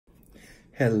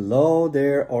Hello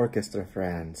there, orchestra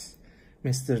friends.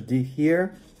 Mr. D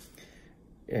here,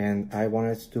 and I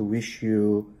wanted to wish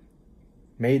you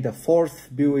May the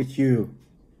 4th be with you.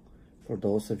 For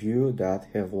those of you that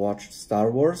have watched Star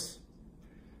Wars,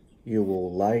 you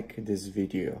will like this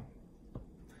video.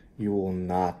 You will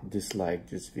not dislike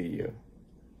this video.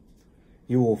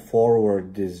 You will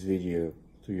forward this video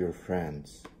to your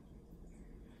friends.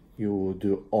 You will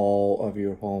do all of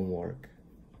your homework.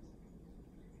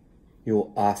 You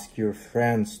will ask your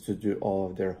friends to do all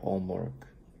of their homework.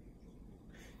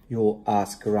 You will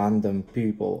ask random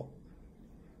people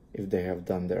if they have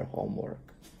done their homework.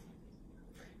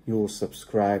 You will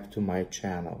subscribe to my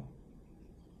channel.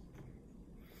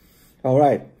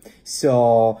 Alright,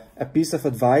 so a piece of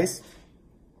advice: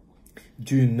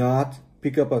 do not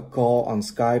pick up a call on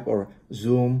Skype or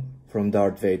Zoom from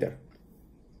Darth Vader.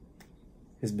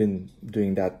 He's been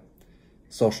doing that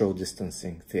social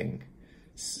distancing thing.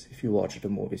 If you watch the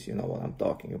movies, you know what I'm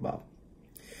talking about.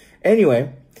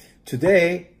 Anyway,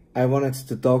 today I wanted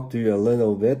to talk to you a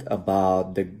little bit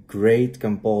about the great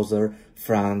composer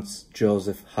Franz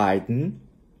Joseph Haydn.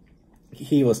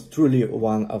 He was truly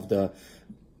one of the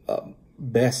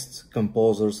best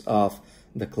composers of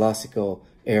the classical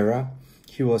era.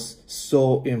 He was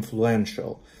so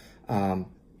influential.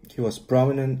 He was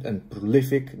prominent and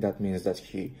prolific. That means that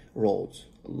he wrote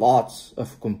lots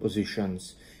of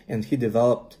compositions, and he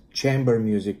developed chamber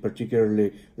music,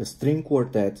 particularly the string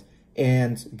quartet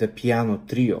and the piano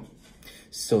trio.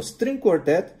 So string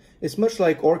quartet is much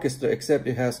like orchestra, except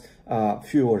it has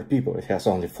fewer people. It has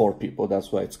only 4 people.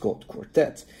 That's why it's called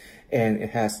quartet. And it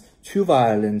has 2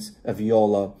 violins, a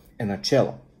viola, and a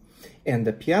cello. And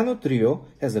the piano trio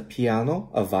has a piano,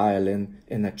 a violin,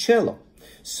 and a cello.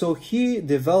 So he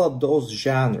developed those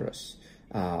genres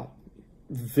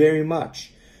very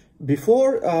much.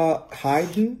 Before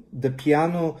Haydn, the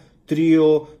piano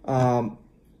trio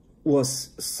was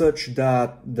such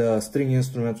that the string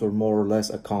instruments were more or less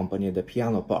accompanying the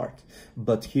piano part,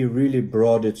 but he really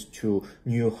brought it to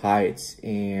new heights,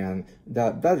 and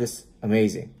that is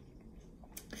amazing.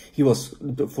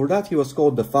 For that he was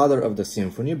called the father of the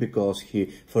symphony, because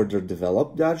he further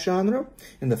developed that genre,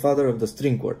 and the father of the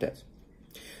string quartet.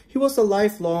 He was a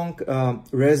lifelong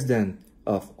resident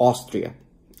of Austria.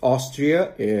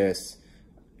 Austria is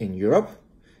in Europe,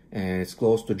 and it's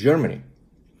close to Germany.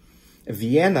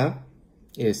 Vienna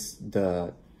is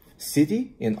the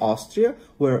city in Austria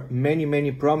where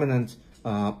many prominent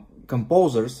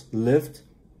composers lived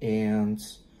and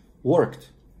worked.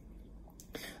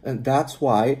 And that's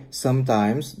why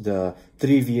sometimes the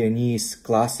 3 Viennese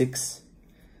classics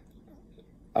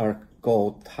are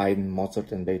called Haydn,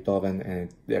 Mozart, and Beethoven,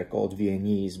 and they're called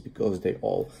Viennese because they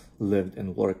all lived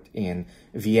and worked in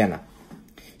Vienna.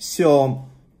 So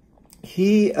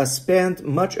he spent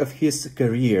much of his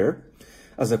career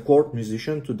as a court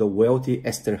musician to the wealthy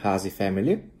Esterhazy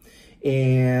family,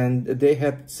 and they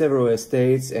had several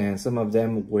estates, and some of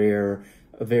them were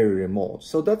very remote.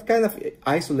 So that kind of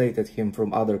isolated him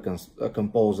from other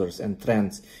composers and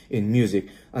trends in music,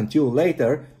 until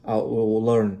later we will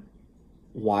learn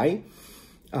why.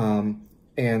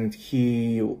 And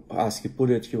he, as he put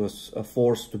it, he was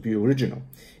forced to be original.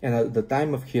 And at the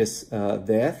time of his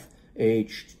death,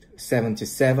 aged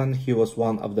 77, he was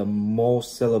one of the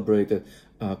most celebrated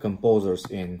composers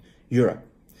in Europe.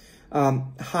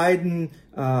 Haydn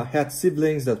had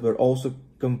siblings that were also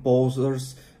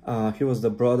composers. He was the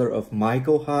brother of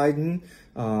Michael Haydn,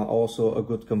 also a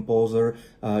good composer,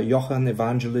 Johann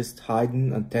Evangelist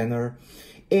Haydn, a tenor.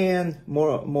 And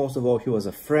most of all, he was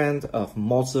a friend of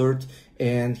Mozart,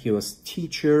 and he was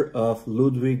teacher of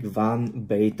Ludwig van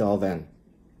Beethoven.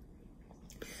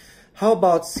 How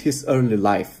about his early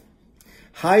life?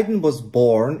 Haydn was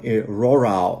born in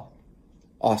Rohrau,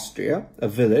 Austria, a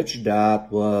village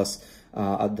that was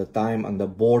at the time on the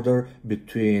border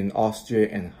between Austria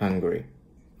and Hungary.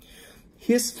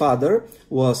 His father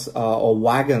was a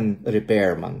wagon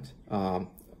repairman.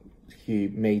 He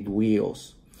made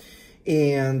wheels.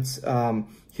 And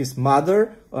his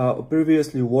mother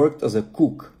previously worked as a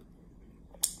cook.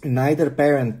 Neither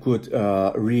parent could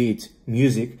read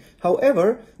music.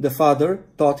 However, the father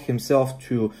taught himself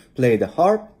to play the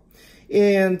harp,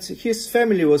 and his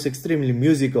family was extremely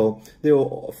musical. They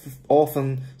would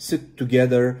often sit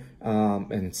together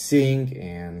and sing,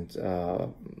 and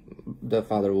the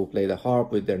father will play the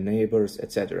harp with their neighbors,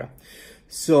 etc.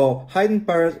 So Haydn's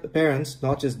parents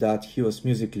noticed that he was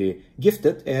musically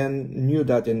gifted and knew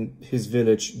that in his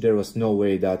village there was no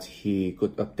way that he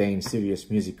could obtain serious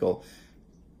musical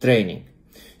training.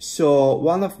 So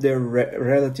one of their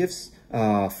relatives,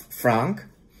 Frank,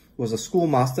 was a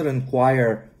schoolmaster and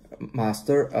choir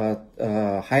master at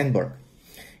Heidelberg.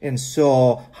 And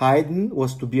so Haydn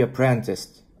was to be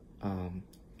apprenticed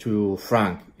to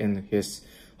Frank in his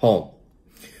home.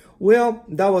 Well,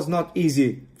 that was not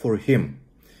easy for him.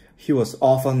 He was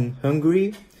often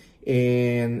hungry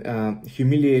and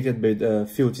humiliated by the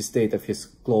filthy state of his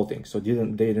clothing. So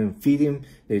they didn't feed him,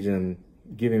 they didn't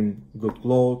give him good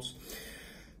clothes.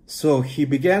 So he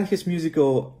began his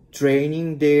musical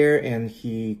training there, and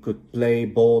he could play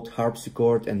both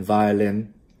harpsichord and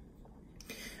violin.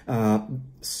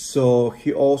 So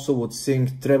he also would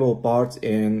sing treble parts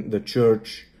in the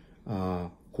church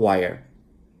choir.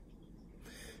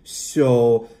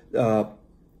 So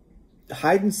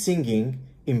Haydn's singing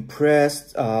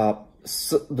impressed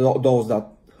those that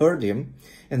heard him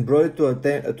and brought it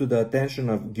to the attention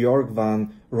of Georg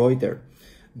van Reuter,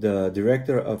 the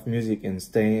director of music in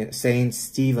St.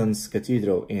 Stephen's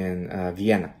Cathedral in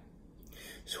Vienna,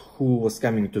 who was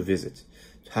coming to visit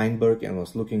Heidelberg and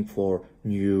was looking for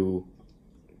new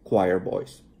choir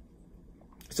boys.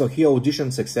 So he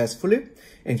auditioned successfully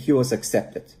and he was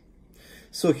accepted.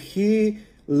 So he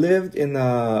lived in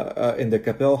the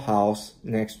Kapelle house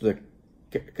next to the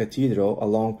cathedral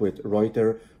along with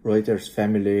Reuter's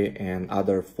family and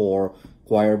other 4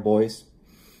 choir boys.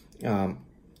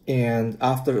 And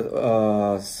after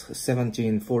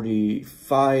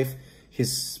 1745,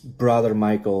 his brother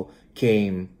Michael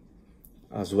came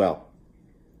as well.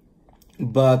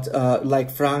 But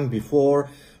like Frank before,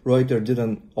 Reuter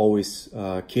didn't always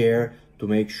care to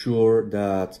make sure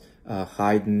that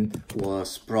Haydn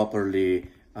was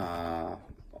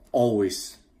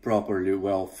always properly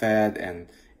well fed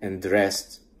and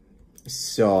dressed.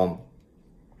 So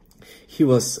he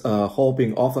was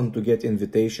hoping often to get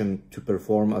invitation to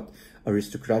perform at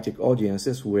aristocratic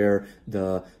audiences where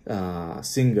the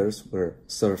singers were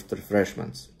served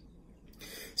refreshments.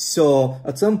 So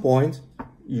at some point,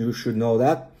 you should know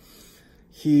that,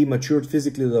 he matured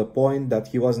physically to the point that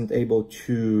he wasn't able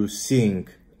to sing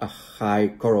a high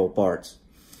choral part.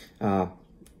 The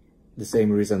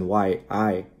same reason why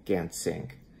I can't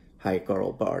sing high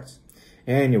choral parts.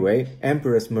 Anyway,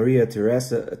 Empress Maria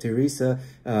Theresa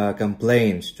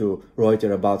complained to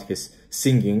Reuter about his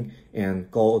singing and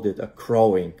called it a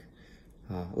crowing,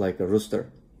 like a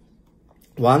rooster.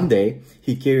 One day,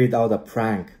 he carried out a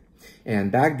prank,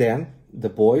 and back then, the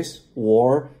boys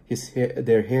wore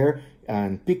their hair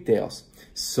and pigtails.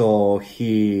 So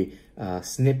he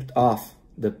snipped off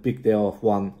the pigtail of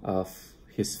one of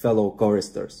his fellow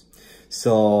choristers.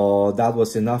 So that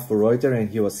was enough for Reuter, and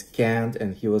he was canned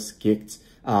and he was kicked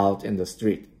out in the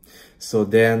street. So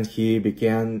then he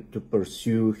began to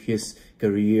pursue his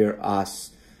career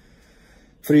as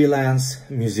freelance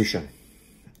musician.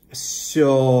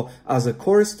 So as a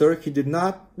chorister, he did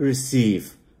not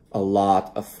receive a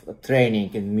lot of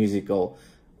training in musical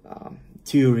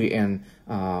theory and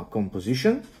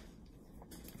composition.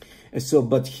 And so,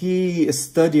 but he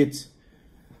studied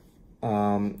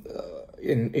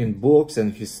in books,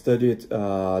 and he studied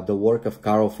the work of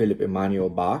Carl Philipp Emanuel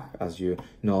Bach. As you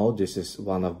know, this is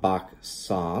one of Bach's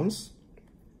sons.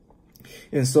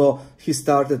 And so he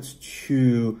started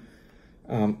to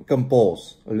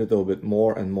compose a little bit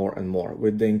more and more and more.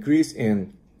 With the increase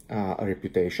in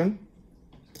reputation,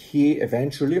 he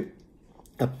eventually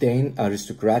obtained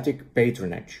aristocratic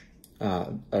patronage.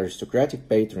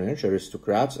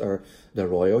 Aristocrats are the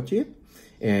royalty,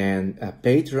 and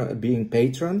being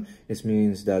patron, it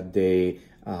means that they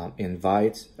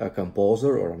invite a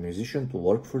composer or a musician to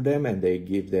work for them, and they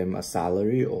give them a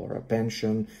salary or a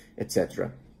pension,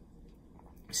 etc.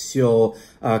 So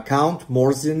Count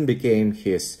Morzin became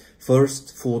his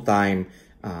first full-time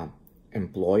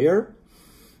employer,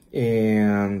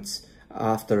 and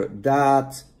after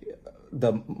that,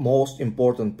 the most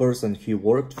important person he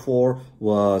worked for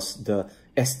was the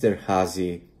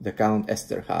Count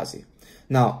Esterhazy.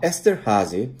 Now,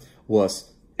 Esterhazy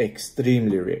was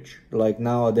extremely rich. Like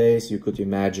nowadays, you could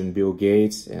imagine Bill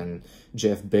Gates and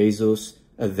Jeff Bezos,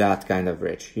 that kind of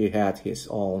rich. He had his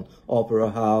own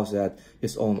opera house, had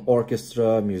his own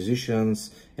orchestra,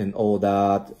 musicians, and all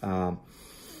that.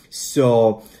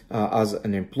 So, as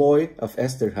an employee of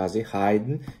Esterhazy,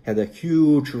 Haydn had a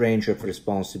huge range of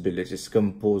responsibilities: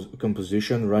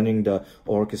 composition, running the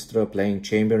orchestra, playing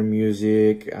chamber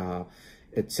music,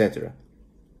 etc.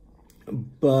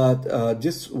 But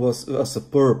this was a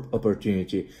superb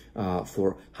opportunity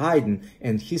for Haydn,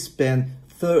 and he spent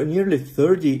nearly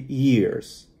 30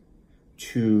 years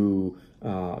to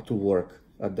work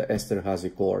at the Esterhazy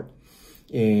court.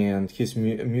 And his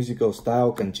musical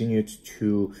style continued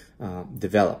to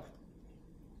develop.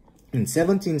 In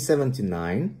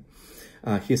 1779,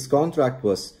 his contract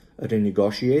was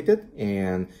renegotiated,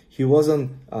 and he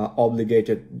wasn't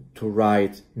obligated to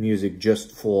write music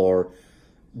just for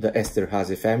the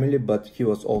Esterhazy family, but he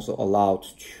was also allowed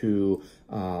to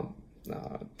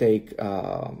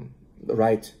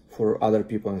write for other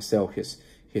people and sell his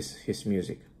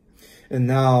music. And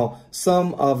now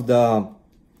some of the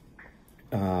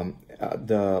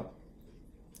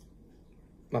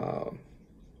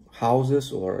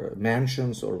houses or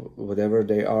mansions or whatever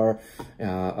they are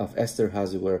of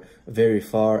Esterhazy were very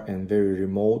far and very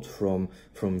remote from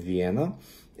Vienna.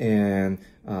 And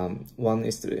one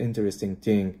interesting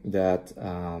thing that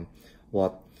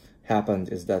what happened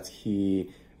is that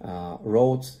he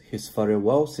wrote his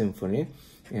farewell symphony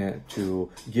to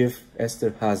give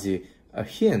Esterhazy a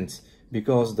hint,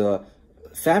 because the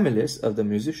families of the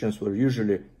musicians were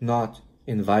usually not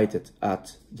invited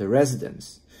at the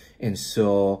residence. And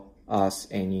so, as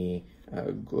any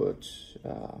good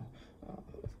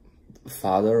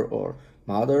father or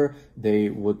mother, they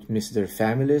would miss their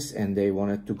families and they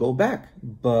wanted to go back.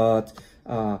 But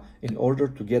in order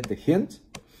to get the hint,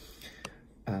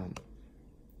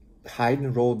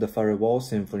 Haydn wrote the farewell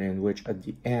symphony, in which at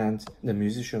the end the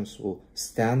musicians will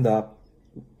stand up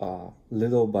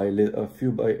little by little,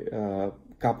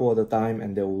 couple at a time,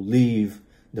 and they will leave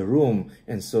the room.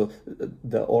 And so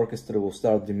the orchestra will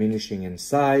start diminishing in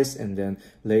size, and then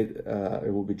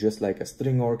it will be just like a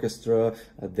string orchestra.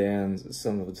 Then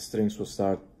some of the strings will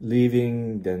start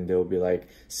leaving, then there will be like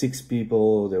 6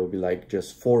 people, there will be like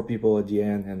just 4 people at the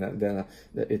end, and then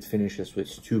it finishes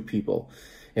with 2 people.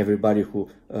 Everybody who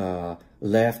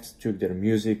left took their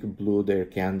music, blew their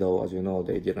candle. As you know,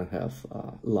 they didn't have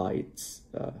lights,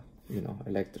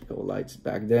 electrical lights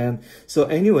back then. So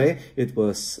anyway, it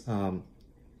was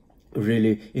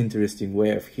really interesting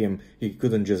way of him. He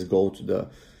couldn't just go to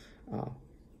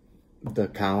the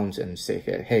count and say,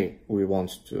 hey, we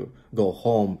want to go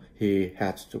home. He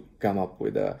had to come up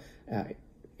with a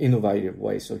innovative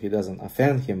way so he doesn't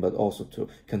offend him, but also to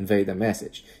convey the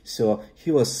message. So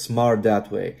he was smart that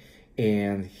way,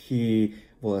 and he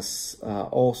was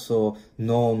also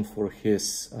known for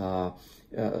his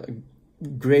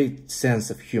great sense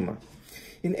of humor.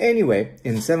 In any way,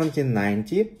 in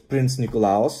 1790, Prince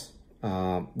Nicolaus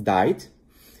died,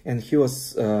 and he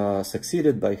was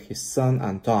succeeded by his son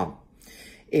Anton.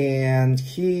 And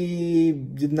he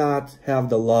did not have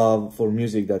the love for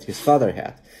music that his father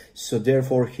had, so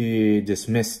therefore he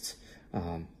dismissed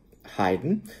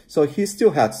Haydn. So he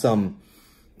still had some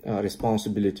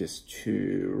responsibilities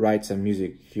to write some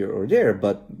music here or there,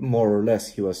 but more or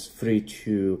less he was free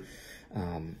to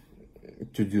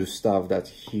do stuff that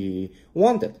he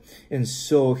wanted. And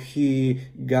so he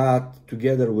got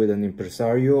together with an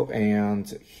impresario, and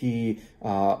he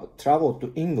traveled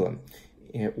to England,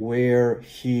 where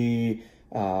he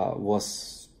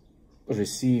was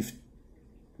received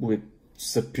with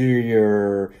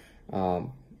superior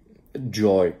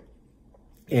joy.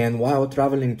 And while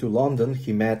traveling to London,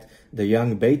 he met the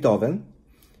young Beethoven,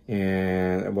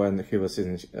 and when he was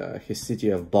in his city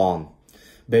of Bonn.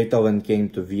 Beethoven came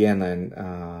to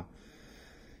Vienna,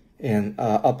 and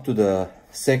up to the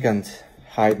second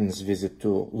Haydn's visit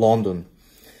to London,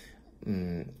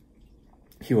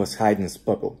 he was Haydn's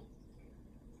pupil.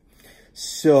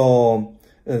 So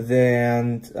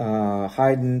then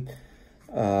Haydn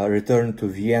returned to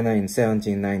Vienna in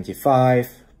 1795.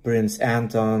 Prince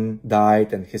Anton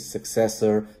died, and his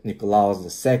successor,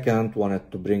 Nicolaus II,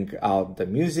 wanted to bring out the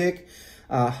music.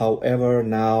 However,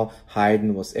 now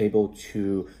Haydn was able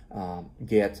to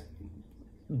get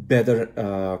better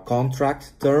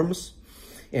contract terms,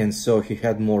 and so he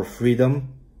had more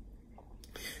freedom.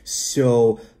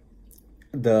 So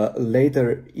the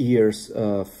later years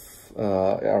of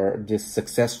this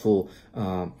successful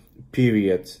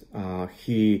period,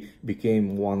 he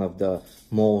became one of the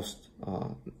most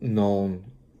known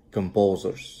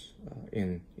composers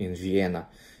in Vienna.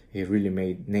 He really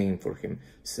made name for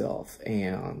himself,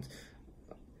 and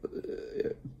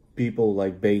people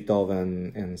like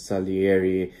Beethoven and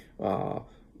Salieri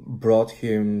brought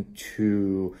him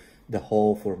to the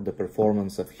hall for the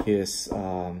performance of his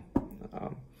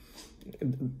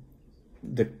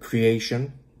the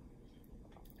creation.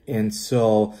 And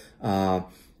so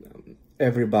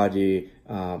everybody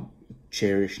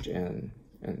cherished and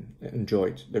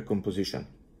enjoyed the composition.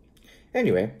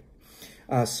 Anyway,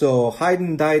 so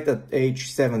Haydn died at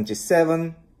age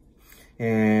 77,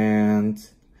 and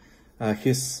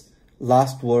his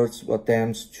last words were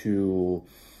attempts to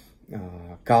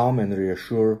calm and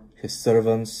reassure his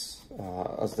servants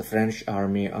as the French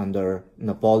army under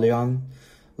Napoleon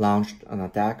launched an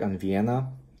attack on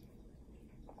Vienna.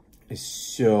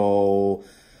 So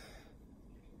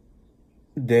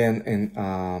Then in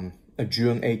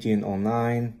June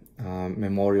 1809,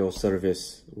 memorial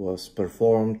service was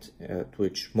performed, at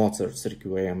which Mozart's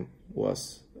Requiem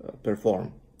was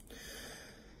performed.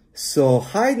 So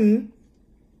Haydn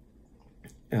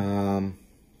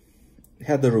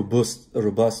had a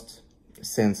robust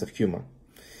sense of humor,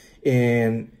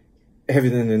 and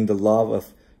evident in the love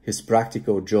of his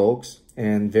practical jokes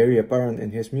and very apparent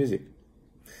in his music.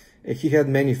 He had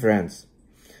many friends.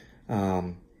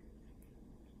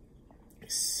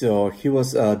 So he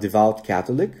was a devout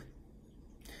Catholic,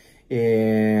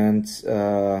 and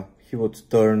he would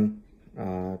turn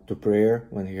to prayer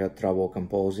when he had trouble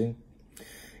composing.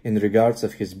 In regards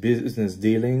of his business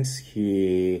dealings,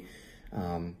 he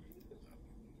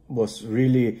was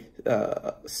really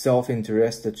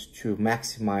self-interested to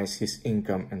maximize his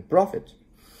income and profit.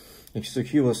 And so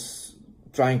he was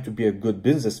trying to be a good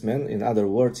businessman. In other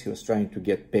words, he was trying to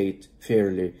get paid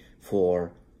fairly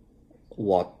for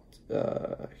what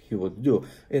he would do.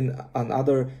 In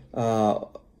other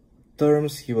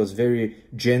terms, he was very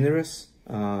generous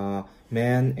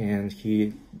man, and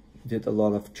he did a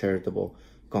lot of charitable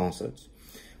concerts.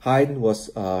 Haydn was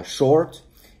short,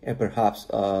 and perhaps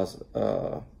as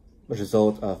a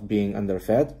result of being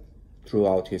underfed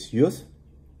throughout his youth.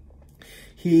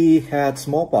 He had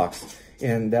smallpox,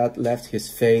 and that left his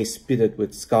face pitted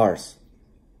with scars.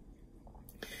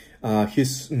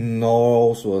 His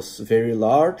nose was very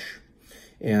large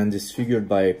and disfigured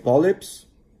by polyps,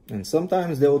 and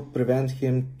sometimes they would prevent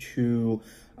him to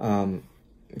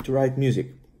write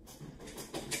music.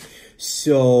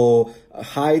 So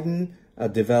Haydn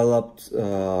developed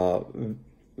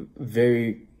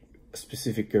very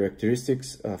specific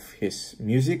characteristics of his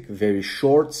music, very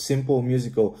short, simple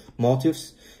musical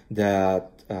motifs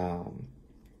that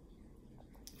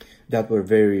were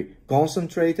very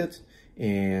concentrated,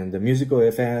 and the musical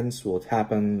events would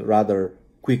happen rather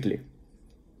quickly.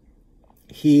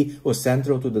 He was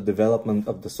central to the development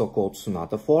of the so-called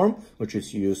sonata form, which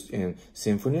is used in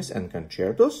symphonies and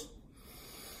concertos.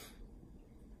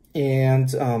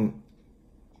 And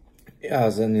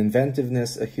as an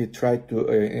inventiveness, he tried to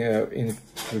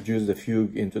introduce the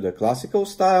fugue into the classical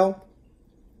style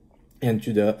and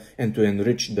to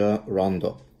enrich the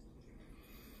rondo.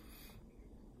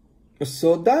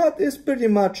 So that is pretty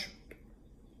much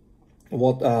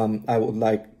what I would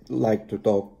like to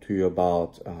talk to you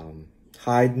about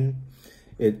Haydn.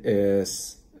 It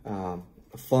is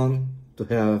fun to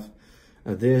have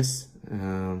this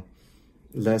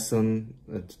lesson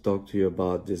to talk to you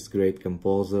about this great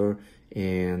composer,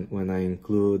 and when I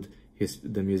include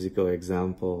the musical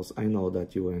examples, I know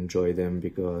that you will enjoy them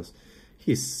because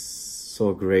he's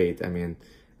so great. I mean,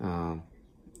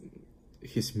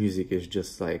 his music is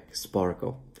just like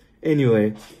sparkle.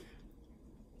 Anyway,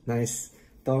 nice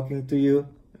talking to you.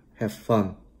 Have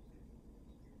fun.